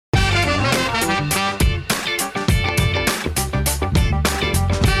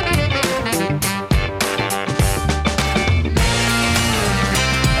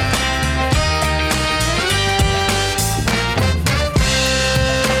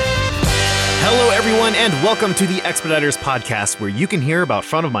everyone, and welcome to the Expeditors Podcast, where you can hear about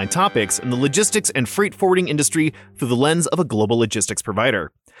front-of-mind topics in the logistics and freight forwarding industry through the lens of a global logistics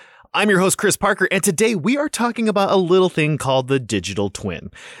provider. I'm your host, Chris Parker, and today we are talking about a little thing called the digital twin.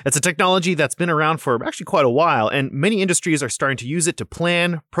 It's a technology that's been around for actually quite a while, and many industries are starting to use it to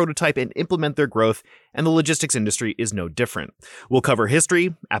plan, prototype, and implement their growth, and the logistics industry is no different. We'll cover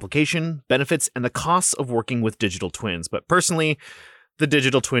history, application, benefits, and the costs of working with digital twins, but personally, the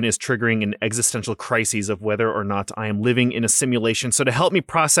digital twin is triggering an existential crisis of whether or not I am living in a simulation. So to help me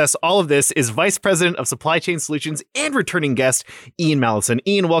process all of this is Vice President of Supply Chain Solutions and returning guest, Ian Mallison.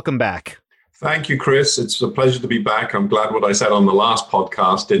 Ian, welcome back. Thank you, Chris. It's a pleasure to be back. I'm glad what I said on the last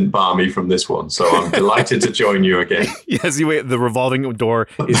podcast didn't bar me from this one. So I'm delighted to join you again. Yes, the revolving door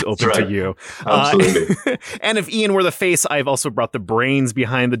is open to you. Absolutely. And if Ian were the face, I've also brought the brains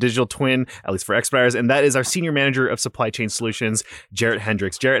behind the digital twin, at least for Expeditors, and that is our Senior Manager of Supply Chain Solutions, Jarrett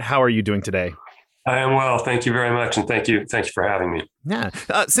Hendricks. Jarrett, how are you doing today? I am well. Thank you very much. And thank you for having me. Yeah.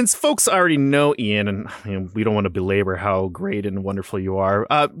 Since folks already know Ian, and we don't want to belabor how great and wonderful you are,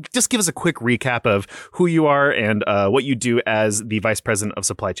 just give us a quick recap of who you are and what you do as the Vice President of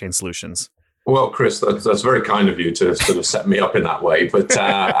Supply Chain Solutions. Well, Chris, that's very kind of you to sort of set me up in that way. But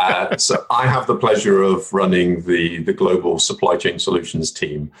so I have the pleasure of running the global supply chain solutions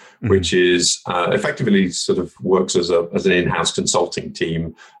team, which is effectively sort of works as an in-house consulting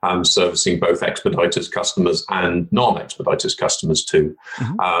team, servicing both Expeditors customers and non-Expeditors customers too.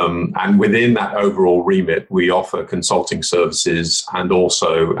 And within that overall remit, we offer consulting services and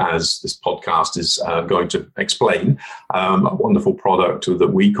also, as this podcast is going to explain, a wonderful product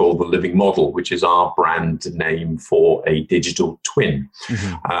that we call the Living Model, which is our brand name for a digital twin.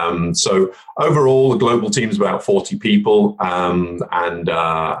 So overall, the global team is about 40 people, and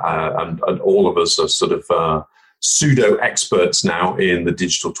all of us are sort of pseudo experts now in the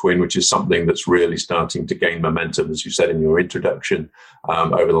digital twin, which is something that's really starting to gain momentum, as you said in your introduction,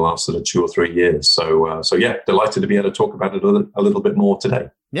 over the last sort of 2 or 3 years. So yeah, delighted to be able to talk about it a little bit more today.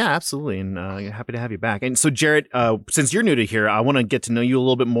 Yeah, absolutely. And happy to have you back. And so, Jarrett, since you're new to here, I want to get to know you a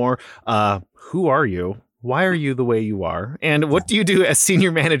little bit more. Who are you? Why are you the way you are? And what do you do as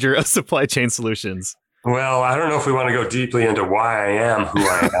Senior Manager of Supply Chain Solutions? Well, I don't know if we want to go deeply into why I am who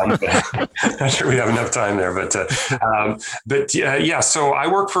I am. I'm not sure we have enough time there, but yeah. So I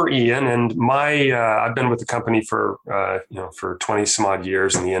work for Ian, and I've been with the company for 20 some odd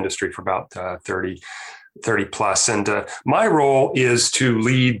years, in the industry for about 30 plus. And my role is to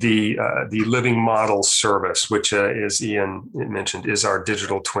lead the Living Model service, which as Ian mentioned, is our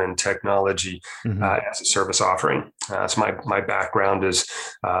digital twin technology as a service offering. So my background is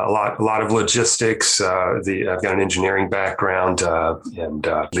a lot of logistics. I've got an engineering background and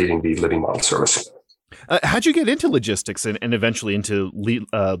leading the Living Model service. How'd you get into logistics and eventually into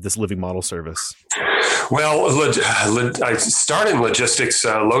this Living Model service? Well, I started in logistics,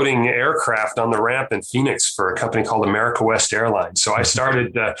 loading aircraft on the ramp in Phoenix for a company called America West Airlines. So I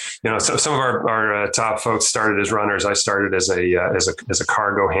started, so some of our top folks started as runners. I started as a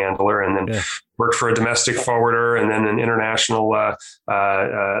cargo handler, and then worked for a domestic forwarder, and then an international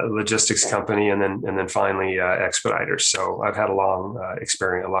logistics company, and then finally Expeditors. So I've had a lot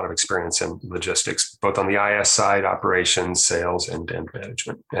of experience in logistics, both on the IS side, operations, sales, and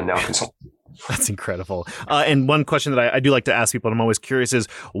management, and now consulting. That's incredible. And one question that I do like to ask people, and I'm always curious, is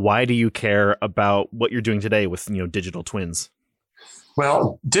why do you care about what you're doing today with digital twins?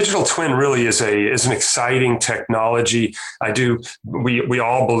 Well, digital twin really is an exciting technology. We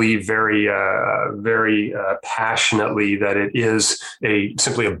all believe very passionately that it is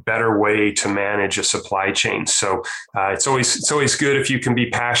simply a better way to manage a supply chain. So it's always good if you can be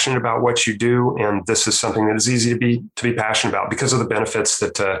passionate about what you do, and this is something that is easy to be passionate about because of the benefits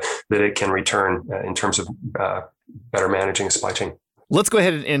that it can return in terms of better managing a supply chain. Let's go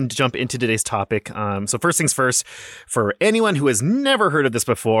ahead and jump into today's topic. So first things first, for anyone who has never heard of this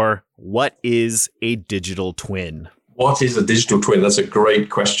before, what is a digital twin? What is a digital twin? That's a great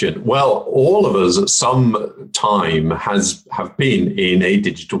question. Well, all of us at some time have been in a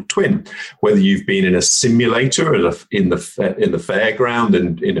digital twin, whether you've been in a simulator in the fairground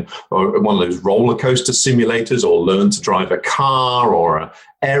and or one of those roller coaster simulators, or learned to drive a car or an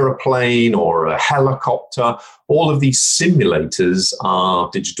aeroplane or a helicopter. All of these simulators are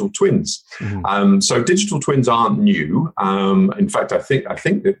digital twins. So digital twins aren't new. In fact, I think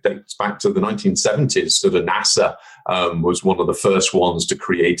it dates back to the 1970s. So the NASA was one of the first ones to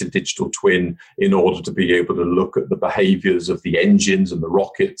create a digital twin in order to be able to look at the behaviors of the engines and the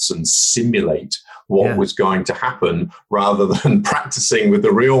rockets and simulate what was going to happen, rather than practicing with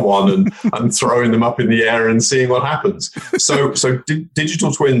the real one and throwing them up in the air and seeing what happens. So digital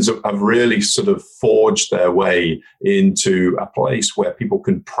digital twins have really sort of forged their way into a place where people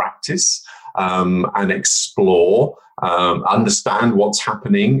can practice and explore, understand what's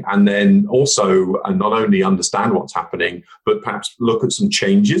happening, and then also not only understand what's happening, but perhaps look at some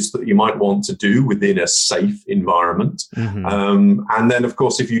changes that you might want to do within a safe environment. And then, of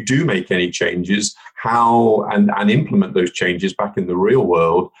course, if you do make any changes, how and implement those changes back in the real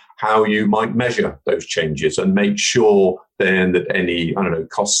world, how you might measure those changes and make sure then that any,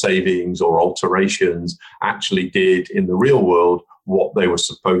 cost savings or alterations actually did in the real world what they were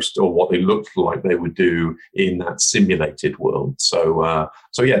supposed to, or what they looked like they would do in that simulated world. So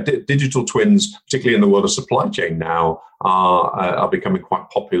digital twins, particularly in the world of supply chain now, are becoming quite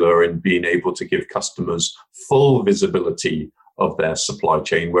popular in being able to give customers full visibility of their supply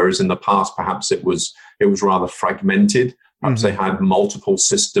chain, whereas in the past, perhaps it was rather fragmented. Perhaps they had multiple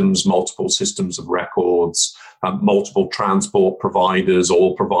systems of records, multiple transport providers,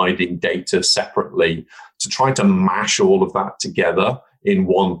 all providing data separately. To try to mash all of that together in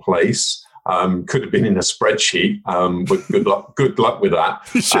one place could have been in a spreadsheet, but good luck with that.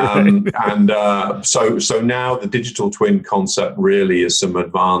 Sure. So now the digital twin concept really is some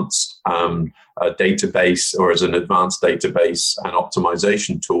advanced database, or as an advanced database and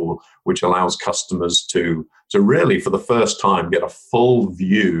optimization tool, which allows customers to really, for the first time, get a full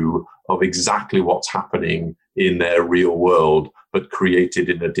view of exactly what's happening in their real world, but created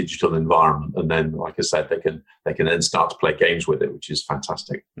in a digital environment. And then, like I said, they can then start to play games with it, which is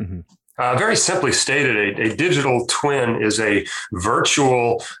fantastic. Very simply stated, a digital twin is a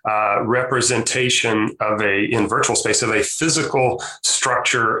virtual representation in virtual space of a physical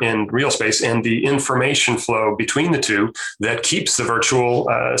structure in real space, and the information flow between the two that keeps the virtual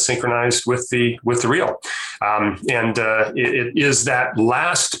synchronized with the real. It is that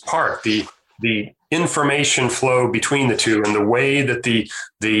last part, the information flow between the two, and the way that the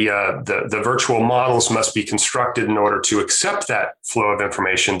virtual models must be constructed in order to accept that flow of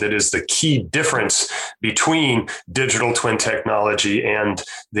information, that is the key difference between digital twin technology and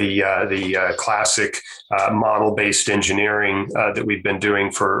the classic model-based engineering that we've been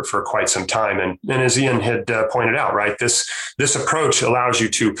doing for quite some time. And as Ian had pointed out, right, this approach allows you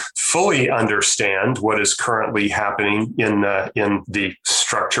to fully understand what is currently happening in the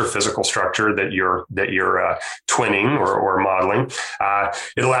physical structure that you're twinning or modeling.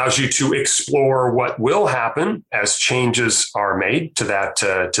 It allows you to explore what will happen as changes are made to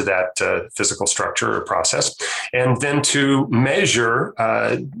that physical structure or process, and then to measure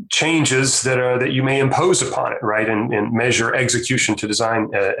changes that you may impose upon it, right, and measure execution to design,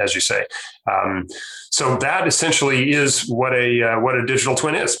 as you say. So that essentially is what a digital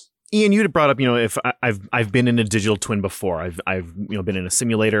twin is. Ian, you had brought up, if I've been in a digital twin before. I've been in a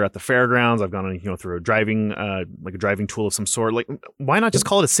simulator at the fairgrounds. I've gone on, through a driving tool of some sort. Like, why not just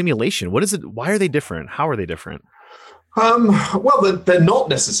call it a simulation? What is it? Why are they different? How are they different? Well, they're not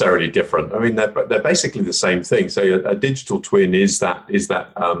necessarily different. I mean, they're basically the same thing. So a digital twin is a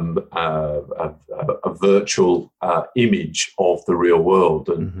virtual image of the real world.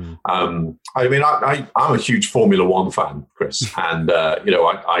 And I mean, I'm a huge Formula One fan, Chris, and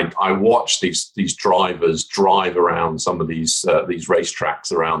I watch these drivers drive around some of these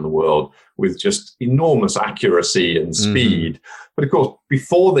racetracks around the world with just enormous accuracy and speed. But of course,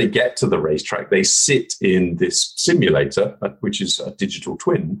 before they get to the racetrack, they sit in this simulator, which is a digital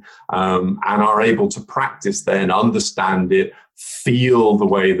twin, and are able to practice then, understand it, feel the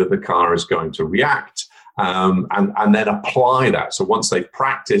way that the car is going to react, and then apply that. So once they've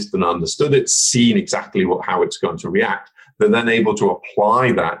practiced and understood it, seen exactly how it's going to react, they're then able to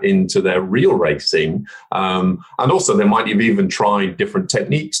apply that into their real racing. And also they might have even tried different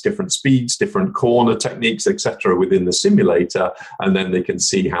techniques, different speeds, different corner techniques, etc. within the simulator. And then they can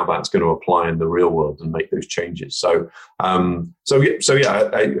see how that's going to apply in the real world and make those changes. So in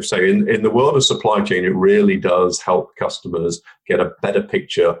the world of supply chain, it really does help customers get a better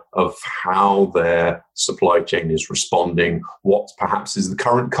picture of how their supply chain is responding, what perhaps is the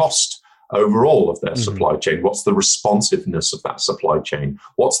current cost overall of their supply chain, what's the responsiveness of that supply chain,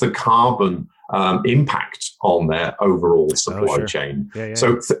 what's the carbon impact on their overall supply chain. Yeah.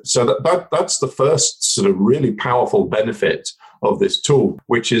 So that's the first sort of really powerful benefit of this tool,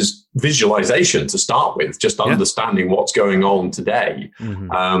 which is visualization to start with, just understanding what's going on today,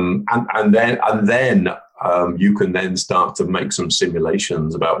 and then you can then start to make some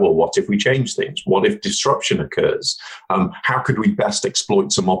simulations about, well, what if we change things? What if disruption occurs? How could we best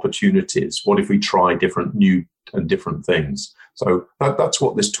exploit some opportunities? What if we try different things? So that's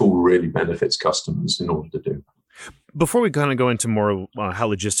what this tool really benefits customers in order to do. Before we kind of go into more how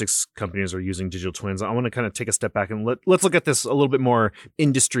logistics companies are using digital twins, I want to kind of take a step back and let's look at this a little bit more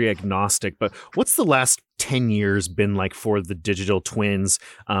industry agnostic. But what's the last 10 years been like for the digital twins?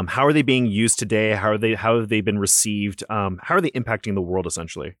 How are they being used today? How have they been received? How are they impacting the world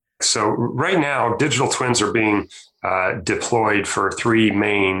essentially? So right now, digital twins are being deployed for three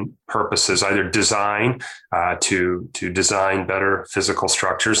main purposes: either design to design better physical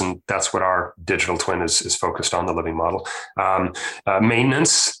structures, and that's what our digital twin is focused on, the living model.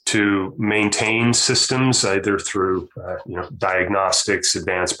 Maintenance, to maintain systems either through diagnostics,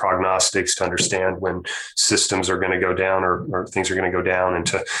 advanced prognostics, to understand when systems are going to go down or things are going to go down, and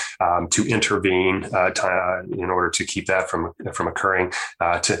to intervene in order to keep that from occurring,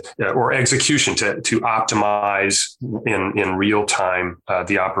 or execution to optimize in real time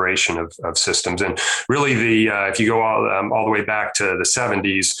the operation of systems. And really, if you go all the way back to the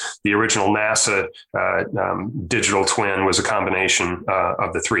 70s, the original NASA digital twin was a combination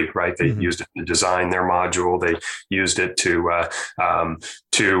of the three. Right? They used it to design their module. They used it to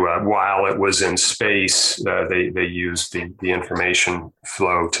while it was in space, they used the information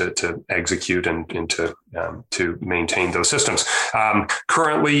flow to execute and to maintain those systems.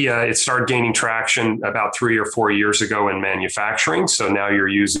 Currently, it started gaining traction about 3 or 4 years ago in manufacturing. So now you're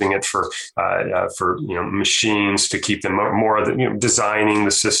using it for machines to keep them more of the, designing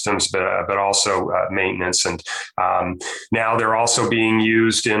the systems, but also maintenance. And now they're also being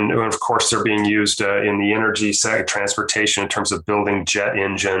used of course, they're being used in the energy sector, transportation, in terms of building jet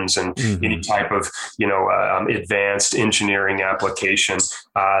engines and any type of advanced engineering application.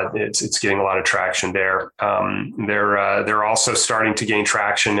 It's getting a lot of traction there. They're also starting to gain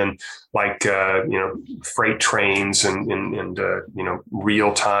traction in freight trains and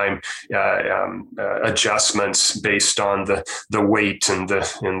real time adjustments based on the weight and the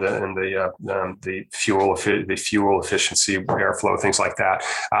fuel efficiency, airflow, things like that.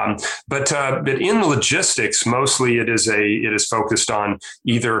 But in logistics, mostly it is focused on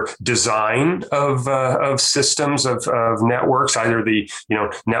either design of systems of networks, either the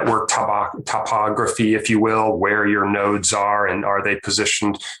network topography, if you will, where your nodes are and are they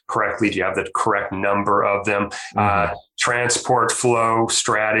positioned correctly? Do you have the correct number of them? Transport flow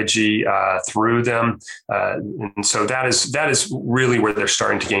strategy through them, and so that is really where they're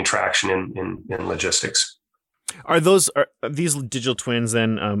starting to gain traction in logistics. Are these digital twins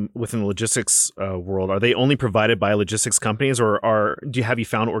then within the logistics world? Are they only provided by logistics companies, or have you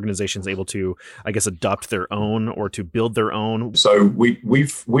found organizations able to, I guess, adopt their own or to build their own? So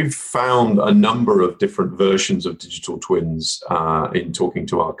we've found a number of different versions of digital twins in talking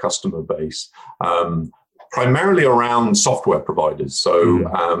to our customer base. Primarily around software providers.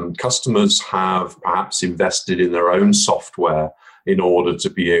 So customers have perhaps invested in their own software in order to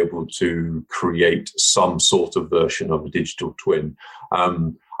be able to create some sort of version of a digital twin.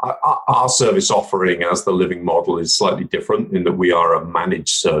 Our service offering as the living model is slightly different in that we are a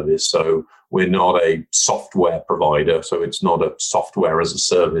managed service. So we're not a software provider. So it's not a software as a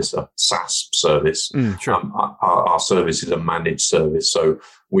service, a SaaS service. Sure. Our service is a managed service. So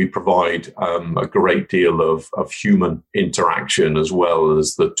we provide a great deal of human interaction as well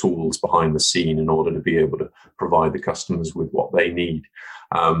as the tools behind the scene in order to be able to provide the customers with what they need.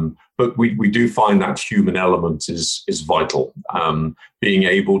 But we do find that human element is vital. Being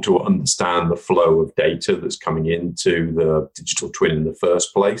able to understand the flow of data that's coming into the digital twin in the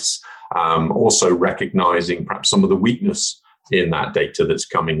first place. Also recognizing perhaps some of the weakness in that data that's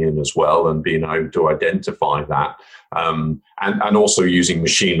coming in as well, and being able to identify that. And also using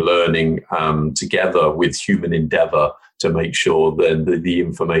machine learning together with human endeavor to make sure that the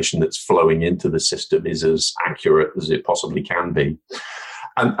information that's flowing into the system is as accurate as it possibly can be.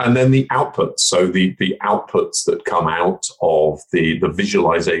 And then the outputs. So the outputs that come out of the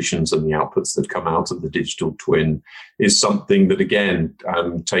visualizations and the outputs that come out of the digital twin is something that, again,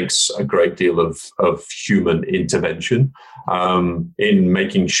 takes a great deal of human intervention in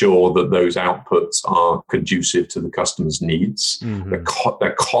making sure that those outputs are conducive to the customer's needs. They're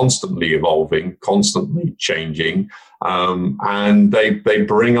constantly evolving, constantly changing. And they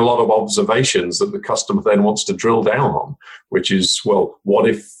bring a lot of observations that the customer then wants to drill down on, which is, well, what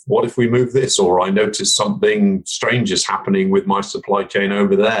if we move this? Or I notice something strange is happening with my supply chain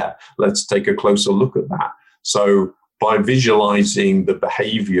over there. Let's take a closer look at that. So by visualizing the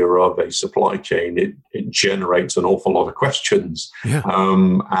behavior of a supply chain, it generates an awful lot of questions. Yeah.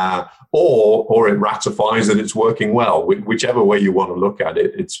 Or it ratifies that it's working well. Whichever way you want to look at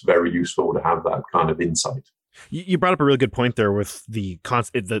it, it's very useful to have that kind of insight. You brought up a really good point there with the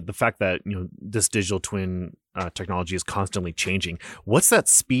fact that this digital twin technology is constantly changing. What's that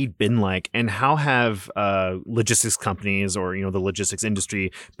speed been like, and how have logistics companies or the logistics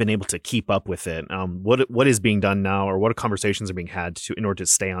industry been able to keep up with it? What is being done now, or what conversations are being had in order to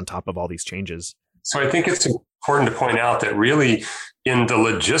stay on top of all these changes? So I think it's important to point out that really in the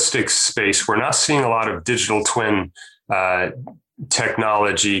logistics space, we're not seeing a lot of digital twin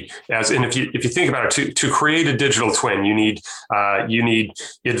technology and if you think about it, to create a digital twin, you need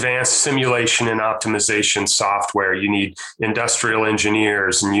advanced simulation and optimization software. You need industrial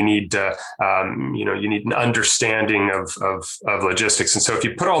engineers, and you need you need an understanding of logistics. And so if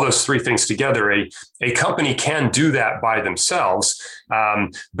you put all those three things together, a company can do that by themselves.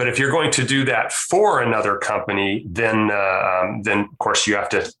 But if you're going to do that for another company, then of course you have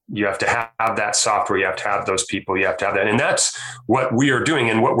to have that software, you have to have those people, you have to have that. And that's what we are doing,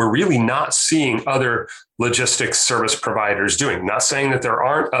 and what we're really not seeing other logistics service providers doing. Not saying that there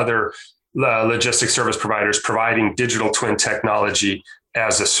aren't other logistics service providers providing digital twin technology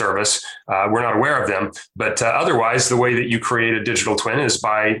as a service. We're not aware of them, but otherwise, the way that you create a digital twin is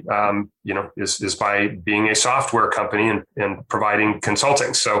by is by being a software company and providing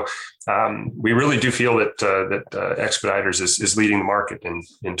consulting. So we really do feel that Expeditors is leading the market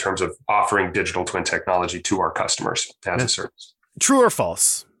in terms of offering digital twin technology to our customers as a service. True or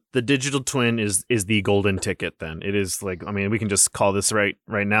false? The digital twin is the golden ticket. Then it is like, I mean, we can just call this right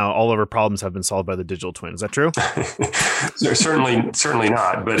now. All of our problems have been solved by the digital twin. Is that true? certainly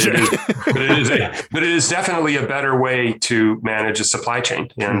not. But it is. But it is definitely a better way to manage a supply chain.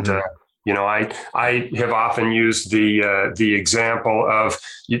 And I have often used the example of,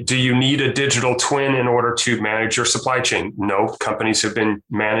 do you need a digital twin in order to manage your supply chain? No, companies have been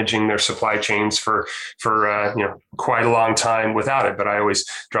managing their supply chains for quite a long time without it. But I always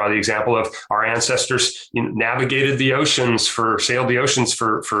draw the example of our ancestors navigated the oceans sailed the oceans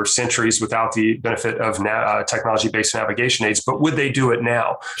for centuries without the benefit of technology-based navigation aids. But would they do it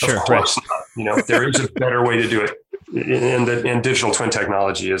now? Sure, of course not. There is a better way to do it. And digital twin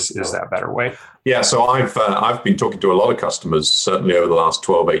technology is that better way. Yeah, so I've been talking to a lot of customers, certainly over the last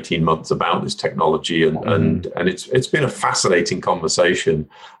 12, 18 months, about this technology, and it's been a fascinating conversation.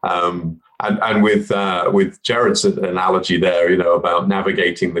 And with Jared's analogy there, about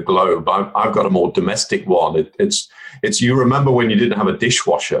navigating the globe, I've got a more domestic one. It's you remember when you didn't have a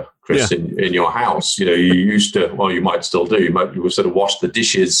dishwasher, Chris, in your house? You used to, well, you might still do. You would sort of wash the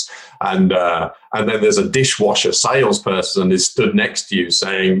dishes, and then there's a dishwasher salesperson is stood next to you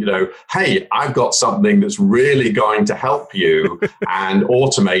saying, hey, I've got something that's really going to help you and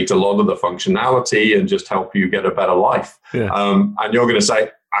automate a lot of the functionality and just help you get a better life. Yeah. And you're going to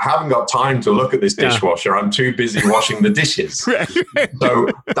say, I haven't got time to look at this dishwasher. I'm too busy washing the dishes. Right. So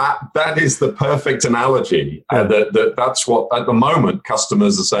that is the perfect analogy. That's what, at the moment,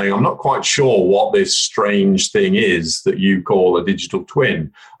 customers are saying, I'm not quite sure what this strange thing is that you call a digital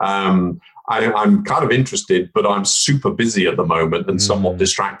twin. I'm kind of interested, but I'm super busy at the moment and somewhat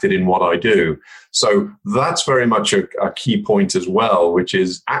distracted in what I do. So that's very much a key point as well, which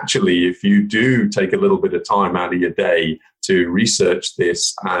is actually, if you do take a little bit of time out of your day to research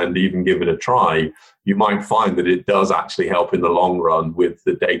this and even give it a try, you might find that it does actually help in the long run with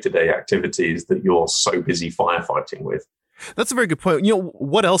the day-to-day activities that you're so busy firefighting with. That's a very good point.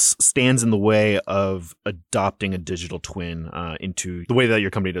 What else stands in the way of adopting a digital twin into the way that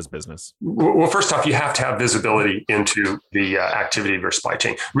your company does business? Well, first off, you have to have visibility into the activity of your supply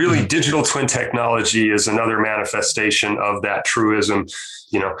chain. Really, digital twin technology is another manifestation of that truism.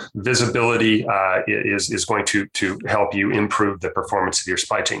 Visibility is going to help you improve the performance of your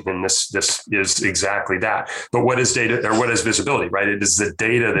supply chain. And this is exactly that. But what is data, or what is visibility, right? It is the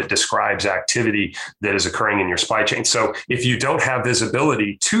data that describes activity that is occurring in your supply chain. So if you don't have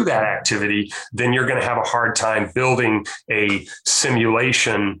visibility to that activity, then you're going to have a hard time building a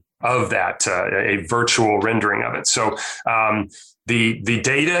simulation of that, a virtual rendering of it. So, the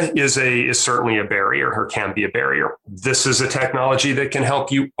data is certainly a barrier, or can be a barrier. This is a technology that can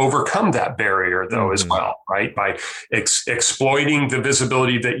help you overcome that barrier, though, as well, right? By exploiting the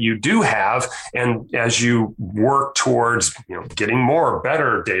visibility that you do have, and as you work towards getting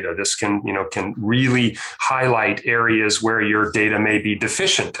better data, this can really highlight areas where your data may be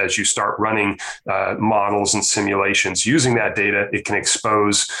deficient. As you start running models and simulations using that data, it can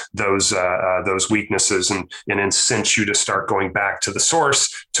expose those weaknesses and incent you to start going back back to the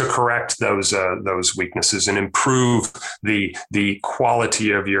source to correct those weaknesses and improve the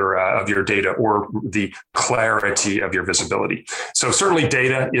quality of your data or the clarity of your visibility. So certainly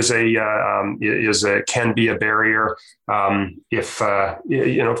data can be a barrier. If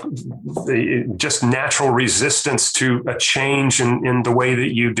just natural resistance to a change in the way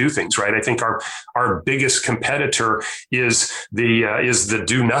that you do things, right? I think our biggest competitor is the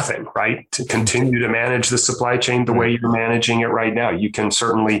do nothing, right? To continue to manage the supply chain the way you're managing it right now. You can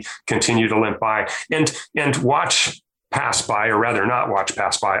certainly continue to limp by and watch pass by, or rather not watch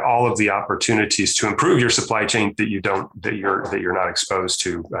pass by, all of the opportunities to improve your supply chain that you're not exposed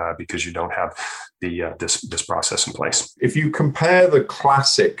to because you don't have this process in place. If you compare the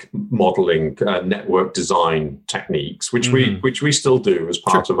classic modeling network design techniques, which we still do as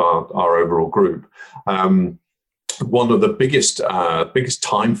part of our overall group, one of the biggest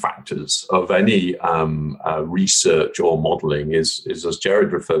time factors of any research or modeling is, as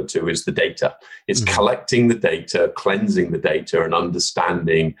Jared referred to, is the data. It's collecting the data, cleansing the data, and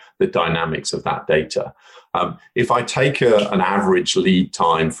understanding the dynamics of that data. If I take an average lead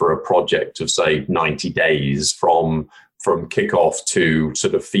time for a project of, say, 90 days from kickoff to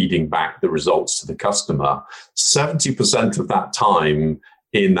sort of feeding back the results to the customer, 70% of that time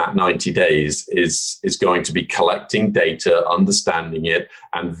in that 90 days is going to be collecting data, understanding it,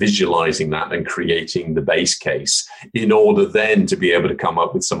 and visualizing that and creating the base case in order then to be able to come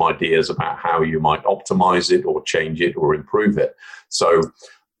up with some ideas about how you might optimize it or change it or improve it. So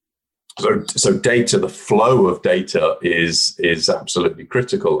data, the flow of data is absolutely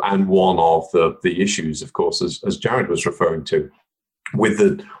critical, and one of the issues, of course, as Jared was referring to. With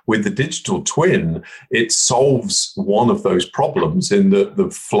the digital twin, it solves one of those problems in that the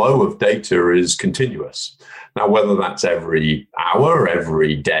flow of data is continuous. Now, whether that's every hour,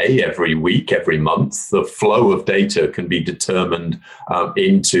 every day, every week, every month, the flow of data can be determined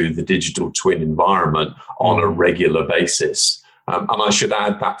into the digital twin environment on a regular basis. And I should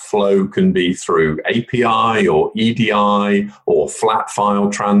add that flow can be through API or EDI or flat file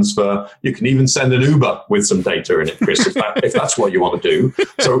transfer. You can even send an Uber with some data in it, Chris, if that's what you want to do.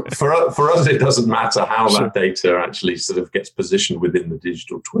 So for us, it doesn't matter how that data actually sort of gets positioned within the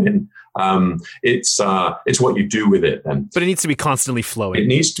digital twin. It's what you do with it then. But it needs to be constantly flowing. It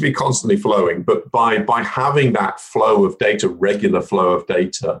needs to be constantly flowing. But by having that flow of data, regular flow of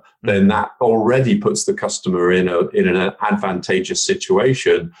data, then that already puts the customer in an advantageous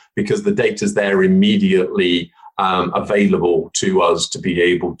situation because the data's there immediately available to us to be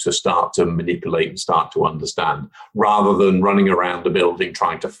able to start to manipulate and start to understand, rather than running around the building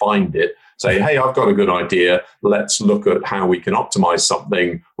trying to find it. Say, hey, I've got a good idea. Let's look at how we can optimize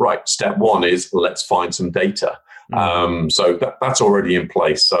something. Right, step one is let's find some data. So that's already in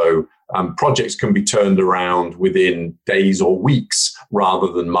place. So projects can be turned around within days or weeks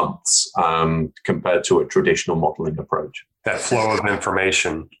rather than months compared to a traditional modeling approach. That flow of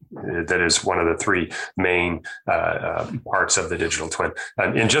information, that is one of the three main parts of the digital twin.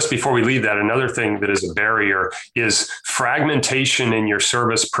 And just before we leave that, another thing that is a barrier is fragmentation in your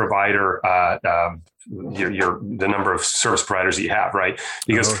service provider, the number of service providers that you have, right?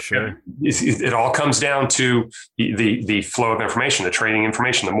 Because it all comes down to the flow of information, the trading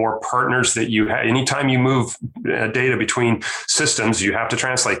information. The more partners that you have, anytime you move data between systems, you have to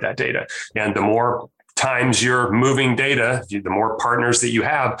translate that data. And the more times you're moving data, the more partners that you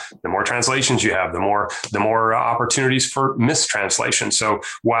have, the more translations you have, the more opportunities for mistranslation. So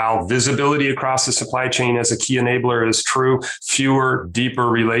while visibility across the supply chain as a key enabler is true, fewer, deeper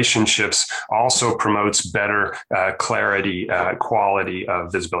relationships also promotes better clarity, quality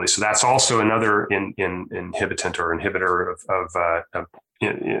of visibility. So that's also another inhibitor of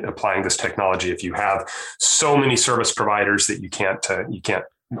applying this technology. If you have so many service providers that you can't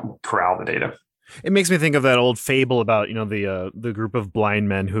corral the data. It makes me think of that old fable about, the group of blind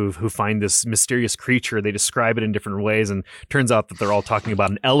men who find this mysterious creature. They describe it in different ways, and turns out that they're all talking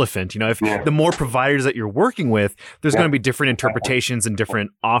about an elephant. The more providers that you're working with, there's going to be different interpretations and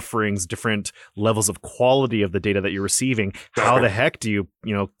different offerings, different levels of quality of the data that you're receiving. How the heck do you,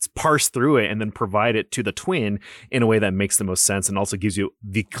 parse through it and then provide it to the twin in a way that makes the most sense and also gives you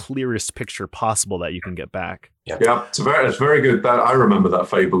the clearest picture possible that you can get back? Yeah, it's very good. I remember that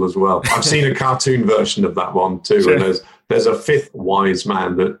fable as well. I've seen a cartoon version of that one too. Sure. And there's a fifth wise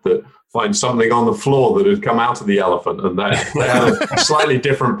man that finds something on the floor that had come out of the elephant, and they had a slightly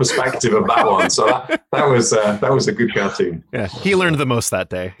different perspective of that one. So that was a good cartoon. Yeah, he learned the most that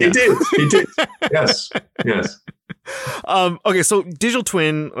day. He did. Yes. Okay, so digital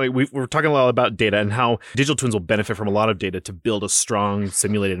twin, like we're talking a lot about data and how digital twins will benefit from a lot of data to build a strong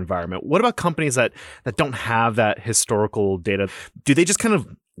simulated environment. What about companies that don't have that historical data? Do they just kind of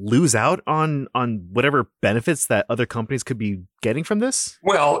lose out on whatever benefits that other companies could be getting from this?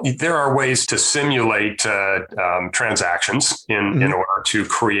 Well, there are ways to simulate transactions in order to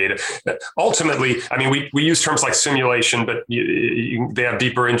create it. Ultimately, I mean, we use terms like simulation, but they have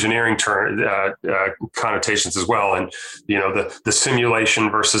deeper engineering connotations as well. And the simulation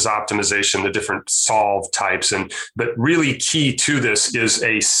versus optimization, the different solve types, but really key to this is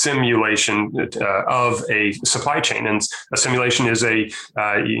a simulation of a supply chain, and a simulation is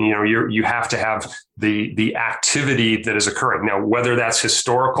you have to have the activity that is occurring. Now, whether that's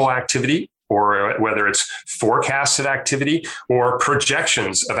historical activity or whether it's forecasted activity or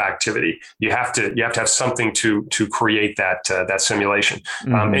projections of activity, you have to have something to create that simulation.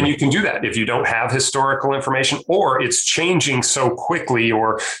 And you can do that if you don't have historical information, or it's changing so quickly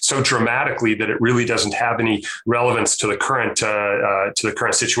or so dramatically that it really doesn't have any relevance to the current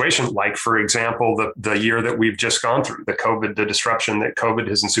situation. Like, for example, the year that we've just gone through, the disruption that COVID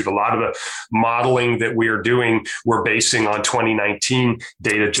has ensued. A lot of the modeling that we are doing, we're basing on 2019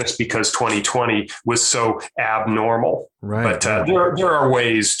 data just because 2020 was so abnormal. Right. But there are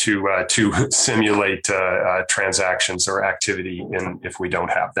ways to simulate transactions or activity if we don't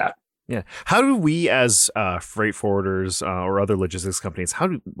have that. Yeah. How do we as freight forwarders or other logistics companies,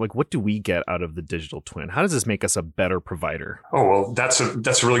 what do we get out of the digital twin? How does this make us a better provider? Oh, well, that's a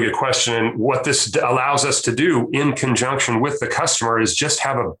really good question. And what this allows us to do in conjunction with the customer is just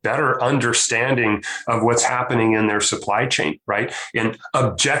have a better understanding of what's happening in their supply chain, right? An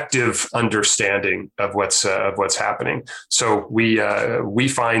objective understanding of what's happening. So we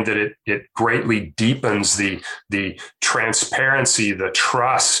find that it greatly deepens the transparency, the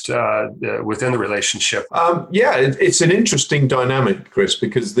trust within the relationship. It's an interesting dynamic, Chris,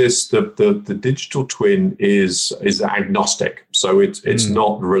 because the digital twin is agnostic. So it's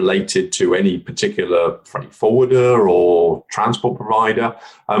not related to any particular freight forwarder or transport provider.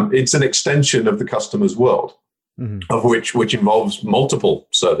 It's an extension of the customer's world. Of which involves multiple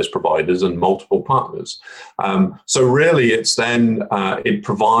service providers and multiple partners. So really, it's then it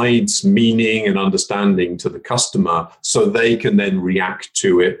provides meaning and understanding to the customer, so they can then react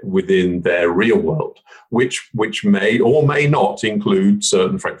to it within their real world, which may or may not include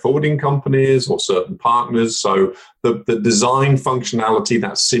certain freight forwarding companies or certain partners. So the design functionality,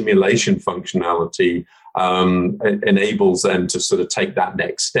 that simulation functionality, enables them to sort of take that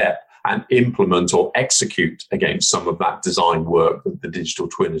next step and implement or execute against some of that design work that the digital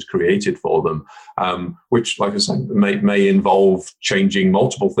twin has created for them, which, like I said, may involve changing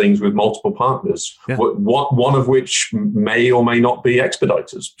multiple things with multiple partners. Yeah. One of which may or may not be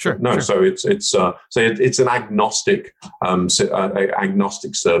expediters. Sure. No, sure. So it's an agnostic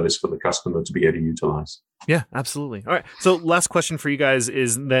service for the customer to be able to utilize. Yeah, absolutely. All right. So last question for you guys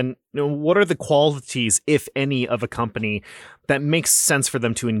is then, what are the qualities, if any, of a company that makes sense for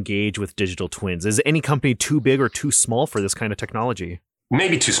them to engage with digital twins? Is any company too big or too small for this kind of technology?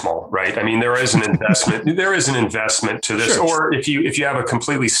 Maybe too small, right? I mean, there is an investment. There is an investment to this. Sure. Or if you have a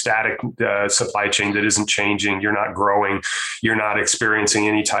completely static supply chain that isn't changing, you're not growing, you're not experiencing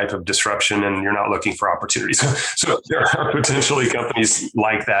any type of disruption, and you're not looking for opportunities. So there are potentially companies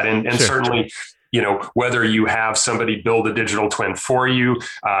like that, and sure. Certainly, whether you have somebody build a digital twin for you,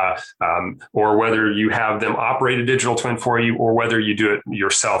 or whether you have them operate a digital twin for you, or whether you do it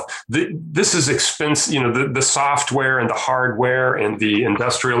yourself. This is expensive. The software and the hardware and the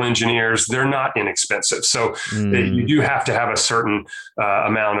industrial engineers, they're not inexpensive. So you do have to have a certain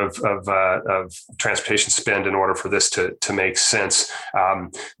amount of transportation spend in order for this to make sense.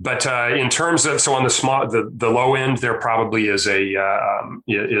 But in terms of, so on the low end, there probably is a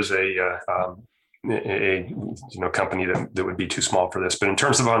company that would be too small for this. But in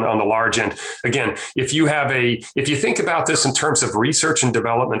terms of on the large end, again, if you think about this in terms of research and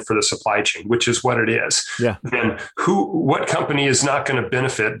development for the supply chain, which is what it is, then what company is not going to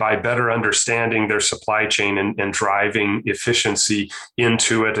benefit by better understanding their supply chain and driving efficiency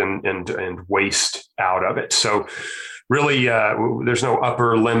into it and waste out of it? So really, there's no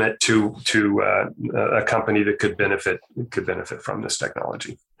upper limit to a company that could benefit from this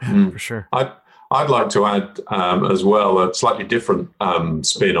technology. For sure. I'd like to add as well a slightly different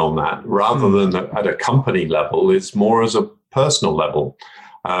spin on that. Rather than at a company level, it's more as a personal level.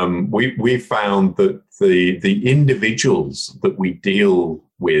 We found that the individuals that we deal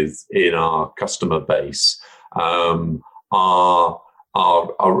with in our customer base are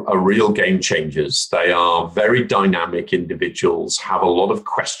are real game changers. They are very dynamic individuals, have a lot of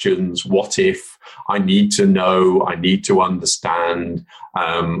questions. What if? I need to know, I need to understand,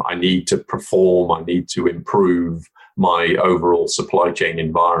 I need to perform, I need to improve my overall supply chain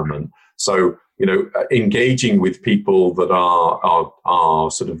environment. So, engaging with people that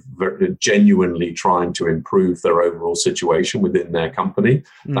are sort of very genuinely trying to improve their overall situation within their company,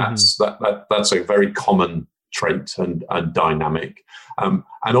 that's a very common trait and dynamic.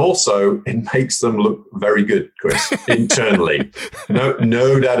 And also, it makes them look very good, Chris, internally.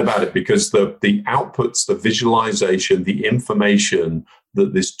 No doubt about it, because the outputs, the visualization, the information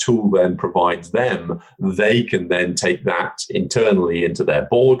that this tool then provides them, they can then take that internally into their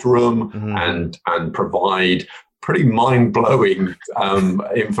boardroom and provide pretty mind-blowing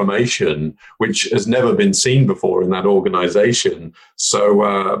information, which has never been seen before in that organization. So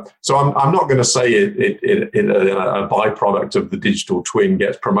I'm not going to say it a byproduct of the digital twin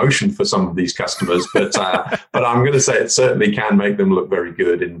gets promotion for some of these customers, but I'm going to say it certainly can make them look very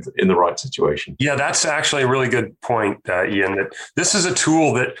good in the right situation. Yeah, that's actually a really good point, Ian. That this is a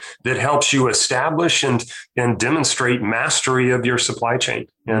tool that helps you establish and demonstrate mastery of your supply chain,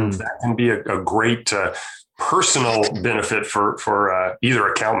 and that can be a great personal benefit for either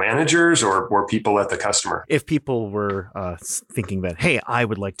account managers or people at the customer. If people were thinking that, hey, I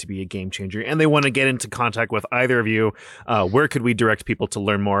would like to be a game changer, and they want to get into contact with either of you, where could we direct people to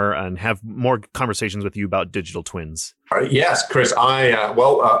learn more and have more conversations with you about digital twins? Yes, Chris,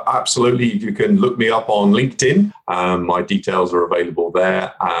 absolutely. You can look me up on LinkedIn. My details are available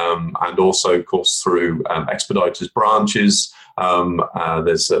there. And also, of course, through Expeditors branches.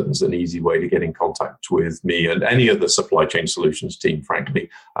 There's an easy way to get in contact with me and any of the supply chain solutions team, frankly,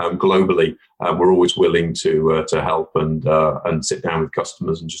 globally. We're always willing to help and sit down with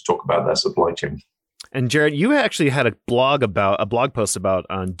customers and just talk about their supply chain. And Jared, you actually had a blog post about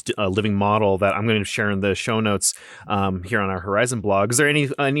a living model that I'm going to share in the show notes here on our Horizon blog. Is there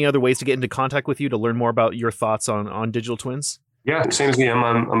any other ways to get into contact with you to learn more about your thoughts on digital twins? Yeah, same as me.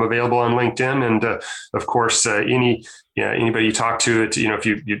 I'm available on LinkedIn, and of course, anybody you talk to, if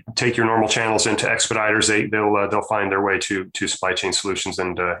you take your normal channels into Expeditors, they'll find their way to Supply Chain Solutions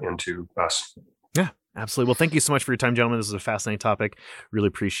and to us. Yeah, absolutely. Well, thank you so much for your time, gentlemen. This is a fascinating topic. Really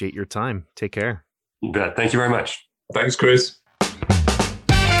appreciate your time. Take care. You bet. Thank you very much. Thanks, Chris.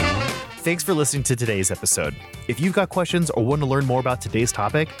 Thanks for listening to today's episode. If you've got questions or want to learn more about today's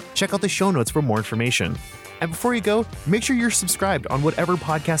topic, check out the show notes for more information. And before you go, make sure you're subscribed on whatever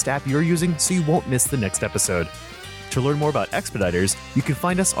podcast app you're using so you won't miss the next episode. To learn more about Expeditors, you can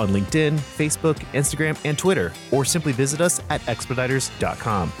find us on LinkedIn, Facebook, Instagram, and Twitter, or simply visit us at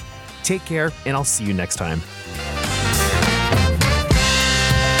expeditors.com. Take care, and I'll see you next time.